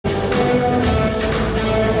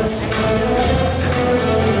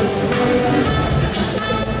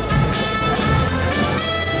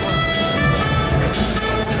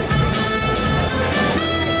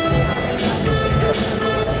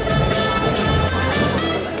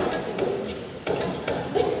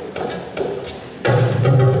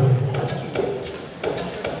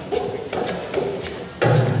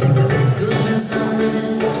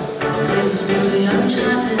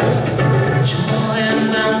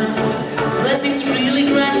blessings freely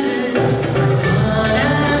granted. Fun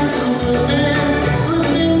and fulfillment,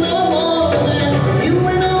 living in the moment. You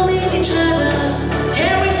and I meet each other,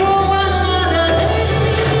 caring for one another.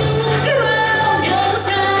 Look around, you're the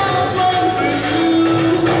sound one for you.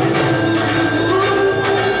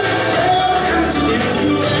 Welcome to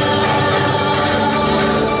India.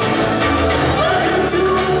 Welcome to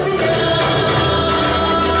India.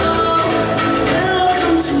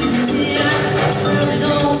 Welcome to India. It's where it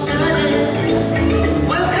all started.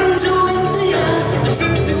 Welcome to India. The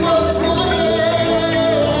trip we always wanted.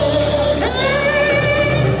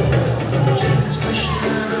 Jesus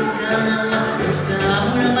Krishna, Gana, Krishna,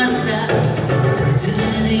 Master.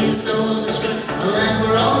 Divinity and soul destroyed. A land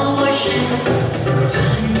we're all worship.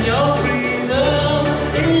 Find your freedom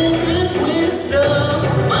in this wisdom.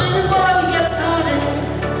 Mind and body get started.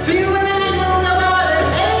 Feel an angle about it.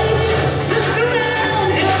 Hey, look around,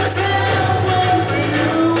 hear the sound one for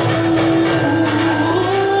you.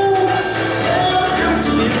 Welcome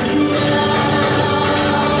to India.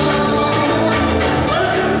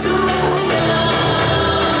 Welcome to India.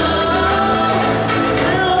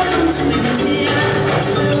 Welcome to India. It's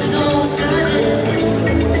where it all started.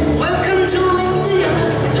 Welcome to India.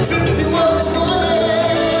 The trip we always wanted.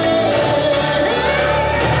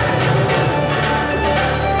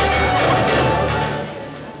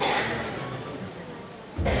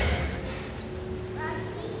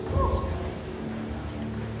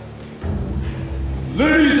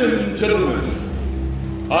 Ladies and gentlemen,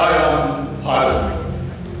 I am Pilate.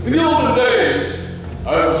 In the olden days,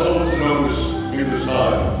 I was always known as English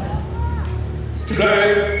Time.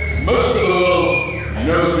 Today, most of the world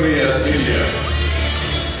knows me as India.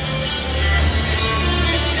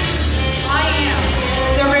 I am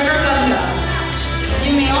the River Ganga.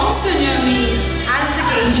 You may also know me as the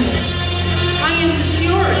Ganges. I am the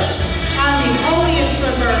purest and the holiest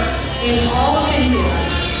river in all of India.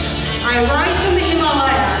 I rise from the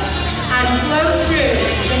Himalayas and flow through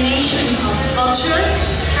the nation of culture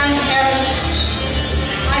and heritage.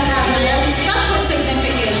 I have my own special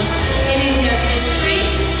significance in India's history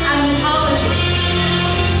and mythology.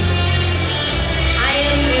 I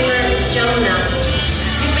am River Jamuna.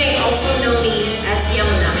 You may also know me as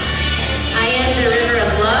Yamuna. I am the river of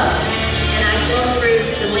love, and I flow through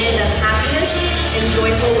the land of happiness and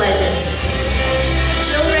joyful legends.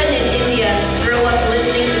 Children in India grow up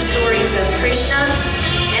listening to stories of Krishna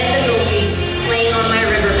and the gopis playing on my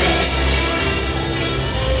riverbanks.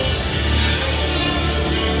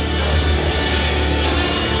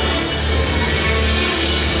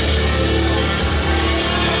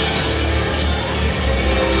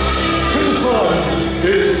 Hindustan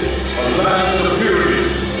is a land of purity.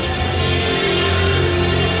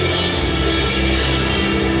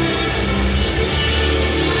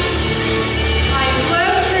 I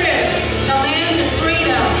flow through the land of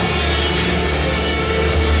freedom.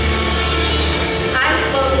 I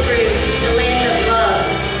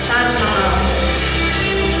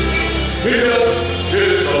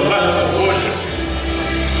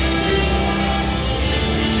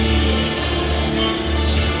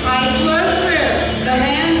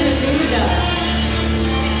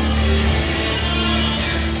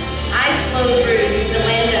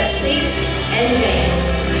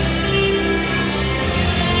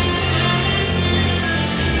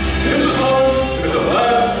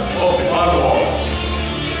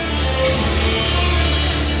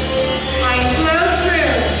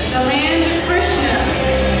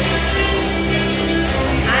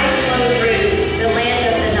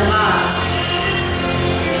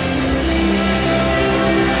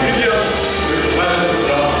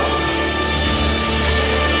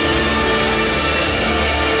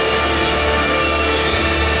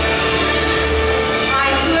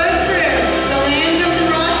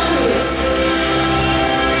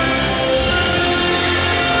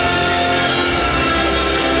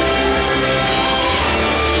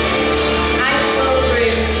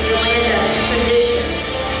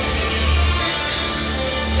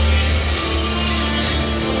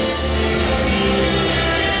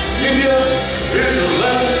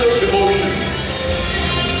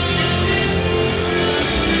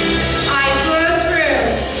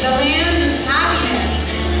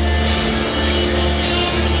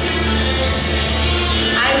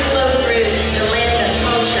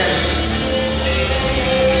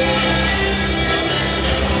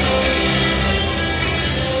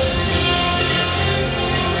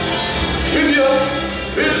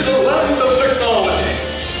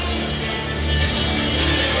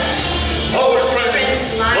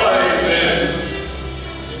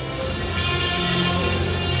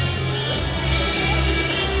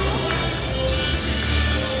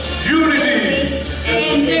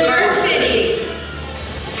and diversity.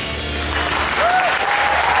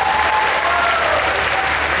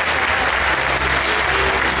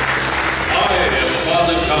 I am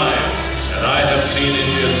Father Time, and I have seen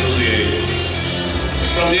India through the ages.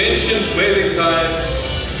 From the ancient Vedic times,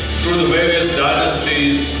 through the various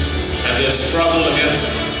dynasties, and their struggle against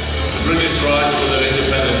the British Raj for their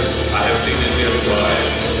independence, I have seen India thrive.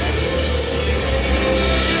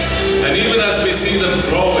 And even as we see them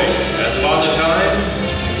growing as Father Time,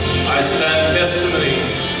 I stand testimony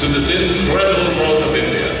to this incredible growth of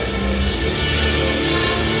India.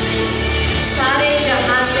 सारे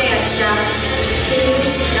जहां से अच्छा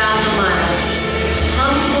हिंदुस्ता हमारा,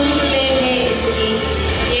 हम भूलते हैं इसकी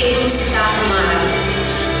ये गुलसिता हमारा.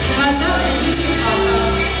 मजहब नहीं सिखाता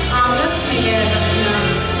आपस में गैर रखना,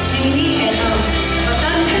 हिंदी है हम,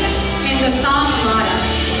 वतन है हिंदुस्तान हमारा.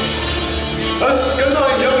 As Ganga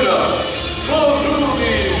and Yamuna flow through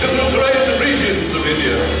the different terrains and regions of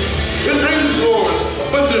India, it brings forth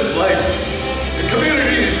abundant life in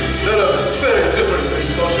communities that are very different in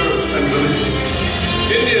culture and religion.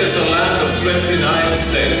 India is a land of 29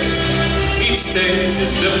 states. Each state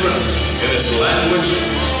is different in its language,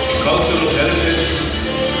 cultural heritage,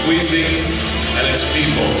 cuisine, and its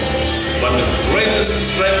people. But the greatest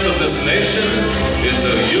strength of this nation is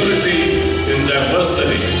the unity in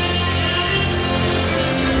diversity.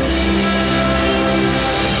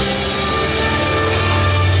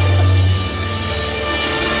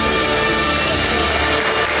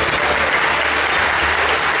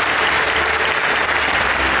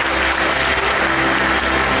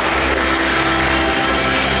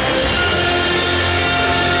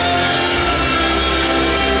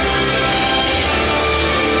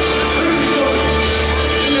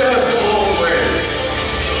 India has come a long way.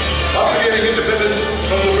 After gaining independence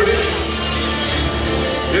from the British,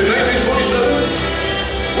 in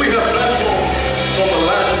 1947, we have transformed from the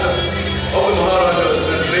land of the Maharajas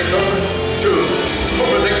and state government to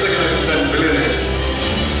corporate executives and billionaires.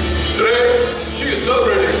 Today, she is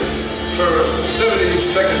celebrating her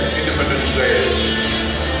 72nd Independence Day.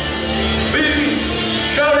 The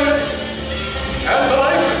chariots and the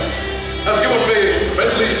lions have given way to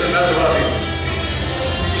Bentleys and Maseratis.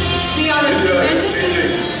 We are a India is tremendously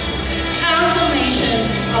changing. powerful nation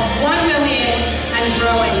of 1 million and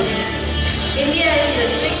growing. India is the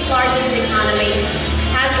 6th largest economy,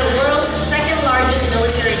 has the world's 2nd largest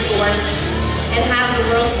military force, and has the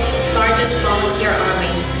world's largest volunteer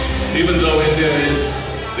army. Even though India is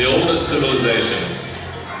the oldest civilization,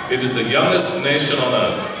 it is the youngest nation on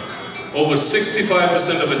earth. Over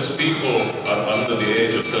 65% of its people are under the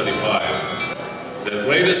age of 35. Their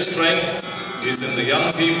greatest strength is in the young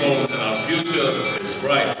people, and our future is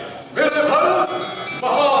bright. Mere Bharat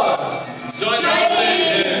Mahan! Join us in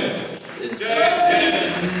Jai Hind! Jai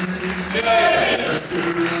Hind!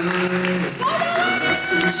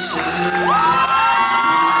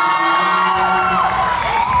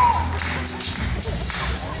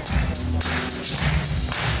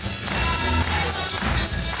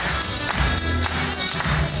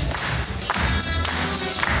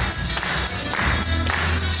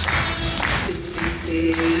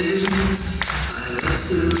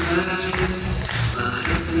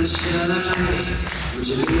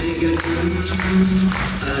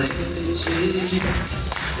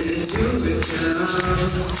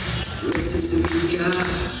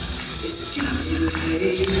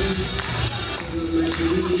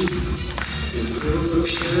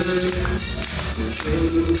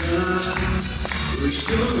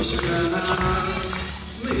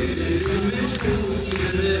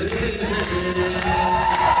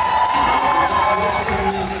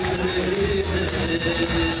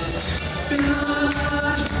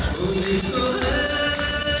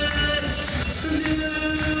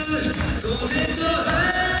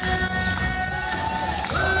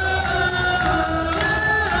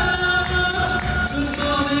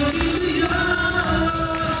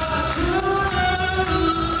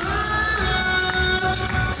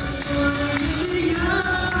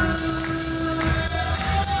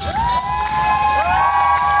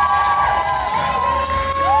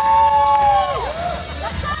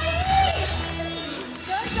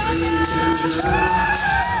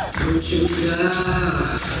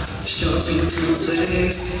 Shopping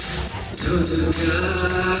complex, Dodoga,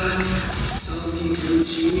 Tommy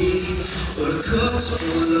Gucci, or Coach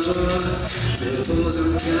Polo,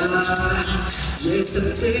 Dodoga, yes, the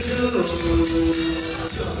Tego,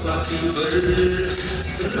 Chopaki Bird,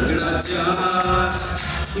 Raja,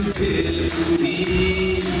 Puri,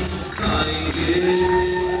 Kaige,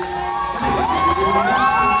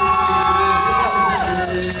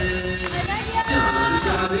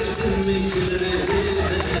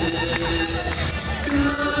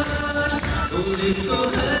 होने को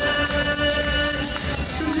है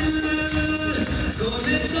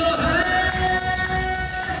होने को है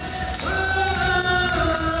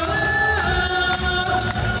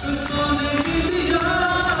तुमको नहीं दिया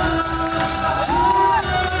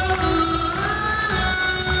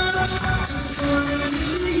तुमको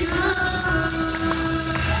नहीं दिया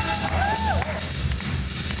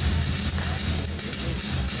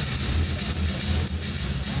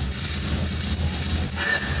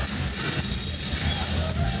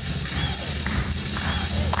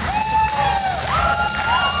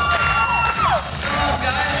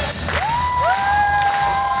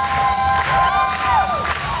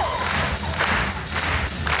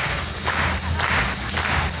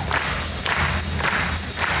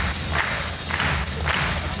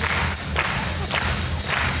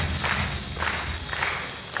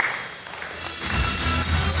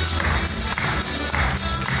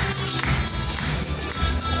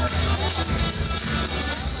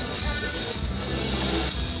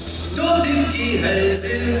दो दिन की है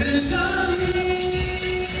जिंदगानी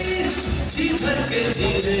जी भर के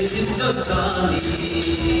जीने हिंदुस्तानी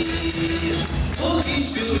होगी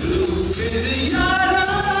शुरू फिर यारा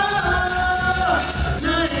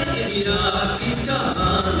नए इंडिया की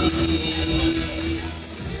कहानी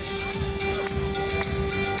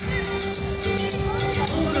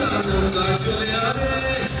नौका चलिया रे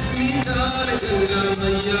नीताल गंगा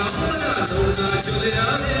मैया नौका चलिया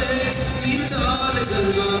रे नीताल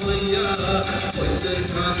गंगा मैया पैसे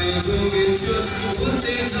खाने गोगे चल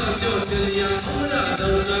उनते नाचो चलिया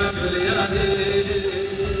नौका चलिया रे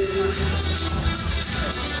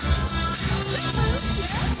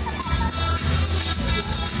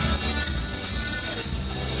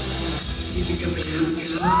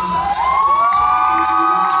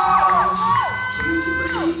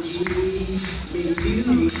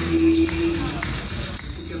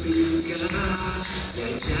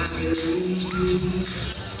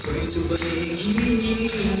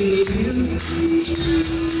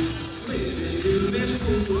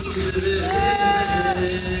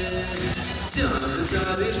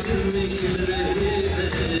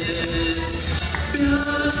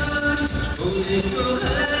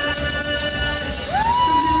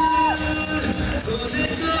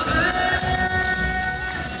होने को है